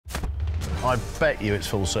I bet you it's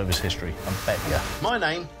full service history. I bet you. My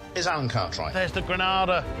name is Alan Cartwright. There's the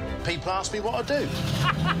Granada. People ask me what I do.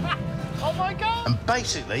 Oh, my God! And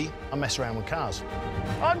basically, I mess around with cars.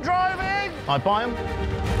 I'm driving! I buy them.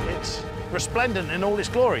 It's resplendent in all its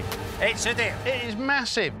glory. It's a deal. It is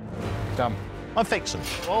massive. Done. I fix them.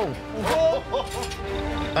 Oh.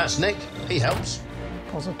 that's Nick. He helps.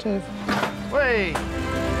 Positive. Wait.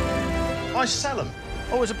 I sell them.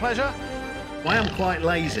 Always a pleasure. I am quite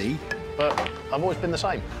lazy, but I've always been the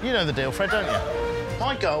same. You know the deal, Fred, don't you?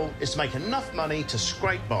 My goal is to make enough money to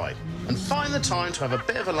scrape by and find the time to have a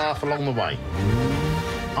bit of a laugh along the way.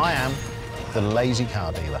 I am the lazy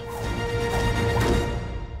car dealer.